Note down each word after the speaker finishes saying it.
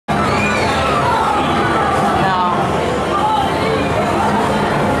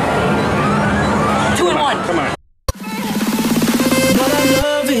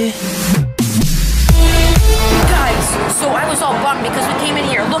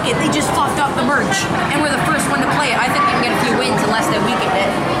merch, and we're the first one to play it. I think we can get a few wins in less than we can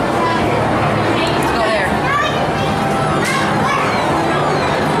hit. Let's go there.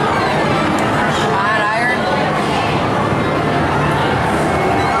 Come on, iron.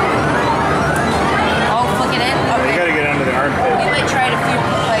 Oh, flick it in. Okay. You gotta get under the armpit. We might try it a few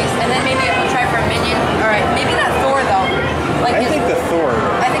places, and then maybe we'll try for a minion. All right, maybe not Thor though. Like I think the Thor.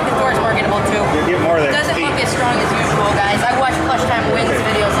 I think the Thor's more gettable too. You get more of that. It doesn't look as strong as usual, guys. I watch Plush Time Wins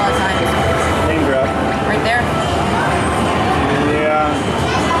videos all the time. Name drop. Right there. Yeah.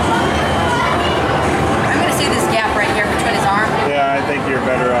 I'm gonna see this gap right here between his arm. Yeah, I think you're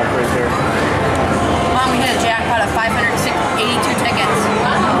better off right there. Mom, we hit a jackpot of 582 tickets.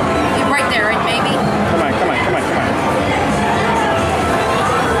 Wow. Right there, right, maybe. Come on, come on, come on, come on.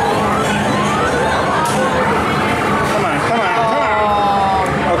 Come on, come on, come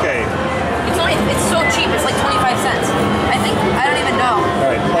on. Okay. It's so cheap. It's like 25 cents. I think, I don't even know. All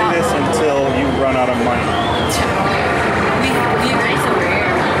right, play this until you run out of money. We agree over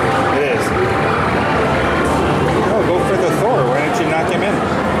here. It is. Oh, go for the Thor. Why don't you knock him in?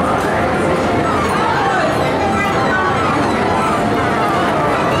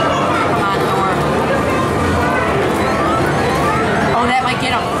 Come on, Thor. Oh, that might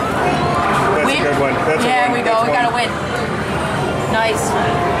get him. That's a good one. That's yeah, a one. we go. We gotta win. Nice.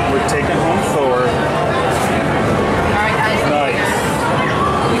 We're taking home Thor. Alright, guys. Nice.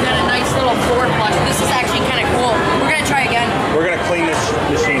 We got a nice little Thor plush. This is actually kind of cool. We're gonna try again. We're gonna clean this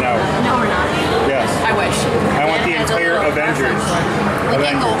machine out. No, we're not. Yes. I wish. I want the entire Avengers. We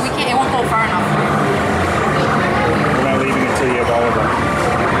can't go. We can't. It won't go far enough. We're not leaving until you have all of them.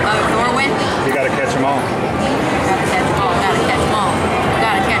 Thor win. You gotta catch them all. Gotta catch them all. Gotta catch them all.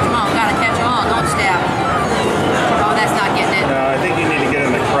 Gotta catch them all. Gotta catch them all. Don't stab. Oh, that's not getting it. No, I think you need to get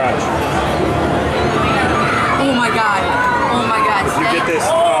in the crotch. Oh my god. Oh my god. If you get this.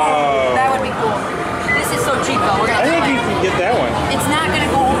 Oh, that would be cool. This is so cheap though. We're gonna. I think you can get that one. It's not gonna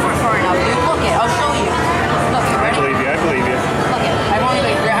go over far enough, dude. Look it. I'll show you. Look it. Ready? I believe you. I believe you. Look it. I won't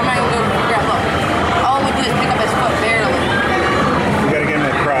even grab. I'm not even gonna grab. Look. All we do is pick up his foot barely. You gotta get in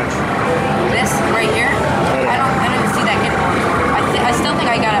the crotch. This right here. I don't even see that getting on. I still think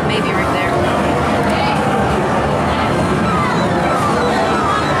I got it maybe right there.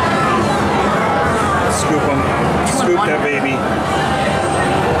 Scoop them. Scoop that baby.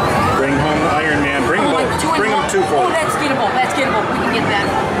 Bring home the Iron Man. Bring them both. Bring them two for Oh, that's gettable. That's gettable. We can get that.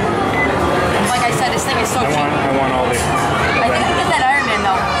 Like I said, this thing is so cheap. I want all these. I think we get that Iron Man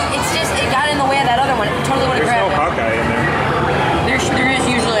though. It's just, it got in the way of that other one. It totally would have There's grabbed no Hawkeye in there. There is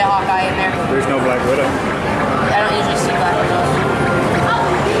usually a Hawkeye in there. There's no Black Widow. I don't usually see Black Widows.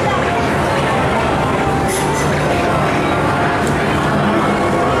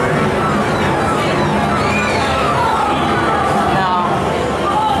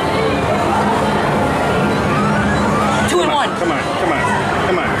 Come on, come on,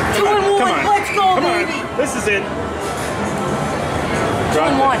 come on. Two and one. Come on. Let's go, come baby. On. This is it. Drop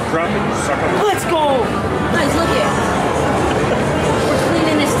it. Drop it, sucker. Let's go. Guys, look at it. We're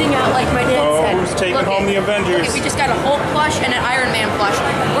cleaning this thing out like my dad said. Who's taking home the Avengers? Look, we just got a Hulk plush and an Iron Man plush.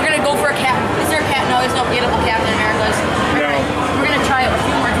 We're going to go for a cap. Is there a cap? No, there's no gettable Captain America's. No. Right. We're going to try it a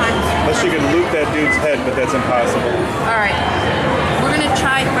few more times. Unless you can loop that dude's head, but that's impossible. All right. We're going to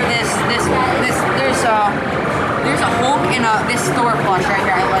try for this. There's a Hulk and this Thor plush right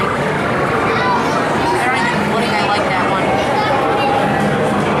here I like. I don't even think I like that one.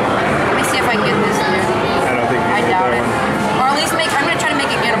 Let me see if I can get this in there. I don't think you can get doubt that it. one. Or at least I'm going to try to make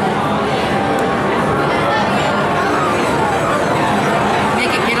it gettable.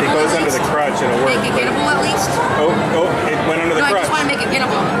 Make it gettable. It goes under the crotch, it'll work. Make it gettable at least? Oh, it went under the crotch. I just want to make it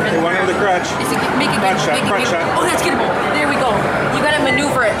gettable. It went under the crotch. Make it Crotch shot, make it crotch shot. Oh, that's gettable. There we go. You got to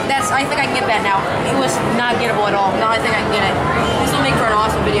maneuver it. I think I can get that now. It was not gettable at all. Now I think I can get it. This will make for an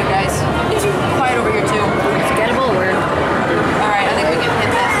awesome video, guys. It's quiet over here too. It's gettable or? Alright, I think we can hit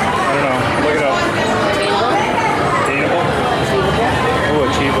this. I don't know. Look it up. Attainable? Attainable? Achievable. Oh,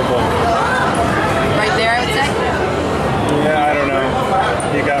 achievable. Right there, I would say? Yeah, I don't know.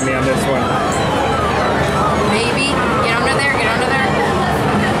 You got me on this one. Maybe. Get under there, get under there.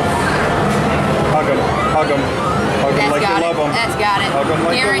 Hug him. Hug him. Hug him like you love him. That's got it. Hug him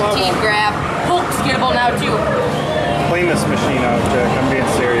like you love Guaranteed him. grab. Hulk's gettable now too. Clean this machine out, Jack. I'm being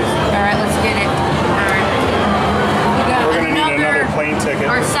serious. Alright, let's get it. Alright. We're going to need another plane ticket.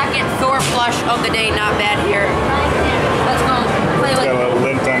 Our second Thor flush of the day. Not bad here. Let's go play with. Got a little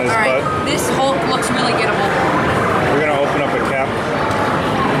lint on his butt. This Hulk looks really gettable. We're going to open up a cap.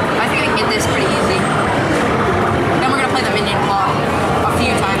 I think I can get this pretty easy. Then we're going to play the Minion Claw a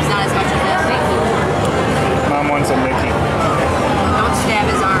few times, not as much as this. Mom wants a Mickey. Don't stab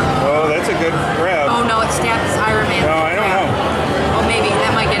his arm. Oh, that's a good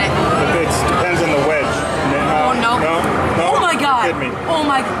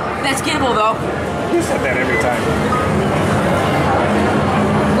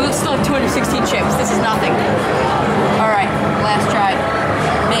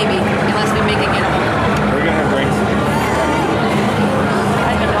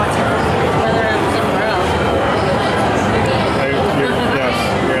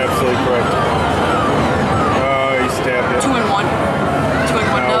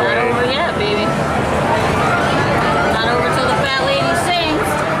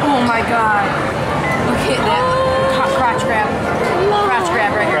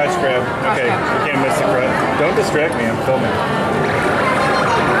distract me. I'm filming.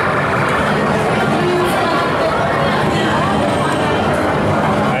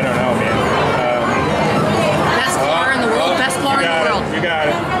 I don't know, man. Best car in the world. Best car in the world. You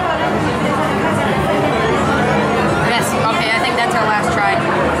got it. Yes. Okay, I think that's our last try.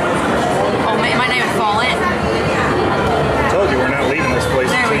 Oh, man, it might not even fall in. I told you we're not leaving this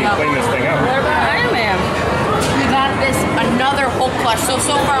place until you clean this thing up. Iron Man. We got this another Hulk plush. So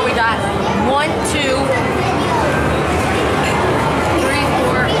far we got 1, 2, 3,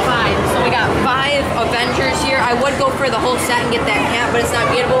 4, 5. So we got 5 Avengers here. I would go for the whole set and get that cap, but it's not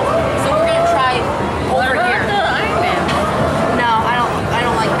gettable. So we're gonna try over here. The Iron Man. No, I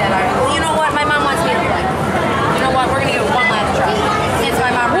don't like that Iron Man. You know what? My mom wants me to play. You know what? We're gonna give it one last try. Since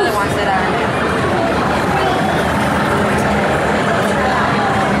my mom really wants that Iron Man.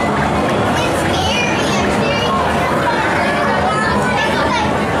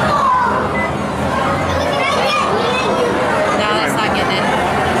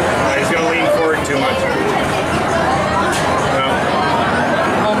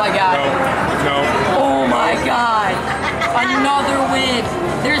 Another win.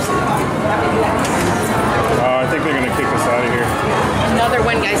 There's. I think they're gonna kick us out of here. Another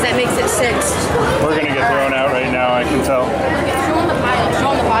win, guys. That makes it 6. We're gonna get thrown out right now. I can tell. Show them the pile.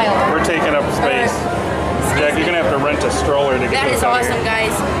 Show them the pile. We're taking up space. Jack, you're gonna have to rent a stroller to get that us is out awesome, of here.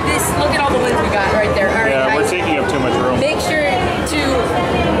 guys. Look at all the wins we got right there. All right, yeah, guys. we're taking up too much room. Make sure to.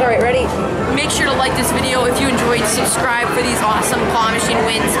 All right, ready? Make sure to like this video if you enjoyed. Subscribe for these awesome claw machine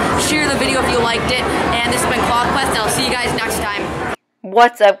wins. Share the video if you liked it. And this has been Claw Quest. I'll see you guys next time.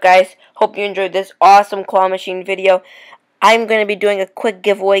 What's up, guys? Hope you enjoyed this awesome claw machine video. I'm going to be doing a quick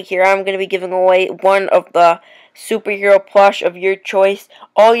giveaway here. I'm going to be giving away one of the superhero plush of your choice.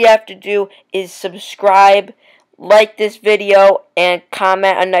 All you have to do is subscribe, like this video, and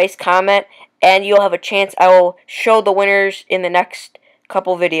comment a nice comment, and you'll have a chance. I will show the winners in the next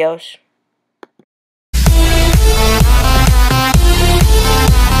couple videos.